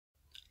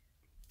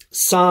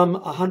Psalm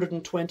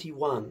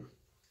 121.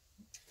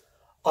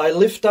 I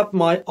lift up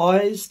my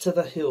eyes to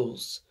the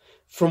hills.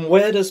 From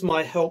where does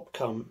my help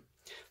come?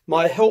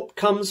 My help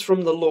comes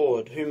from the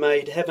Lord, who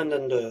made heaven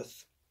and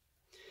earth.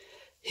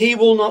 He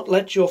will not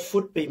let your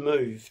foot be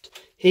moved.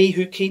 He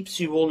who keeps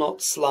you will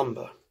not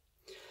slumber.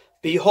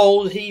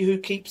 Behold, he who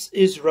keeps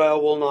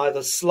Israel will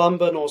neither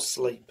slumber nor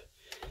sleep.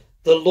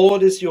 The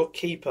Lord is your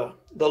keeper.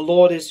 The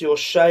Lord is your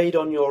shade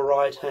on your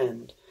right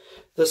hand.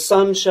 The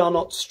sun shall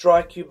not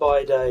strike you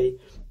by day,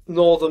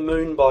 nor the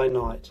moon by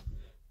night.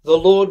 The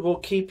Lord will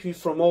keep you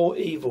from all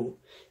evil.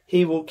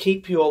 He will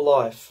keep your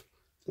life.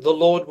 The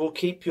Lord will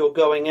keep your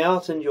going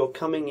out and your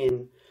coming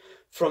in,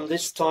 from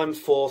this time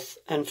forth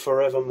and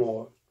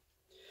forevermore.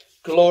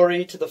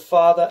 Glory to the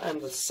Father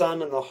and the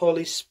Son and the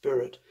Holy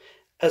Spirit,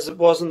 as it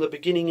was in the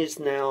beginning, is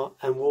now,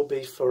 and will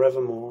be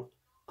forevermore.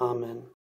 Amen.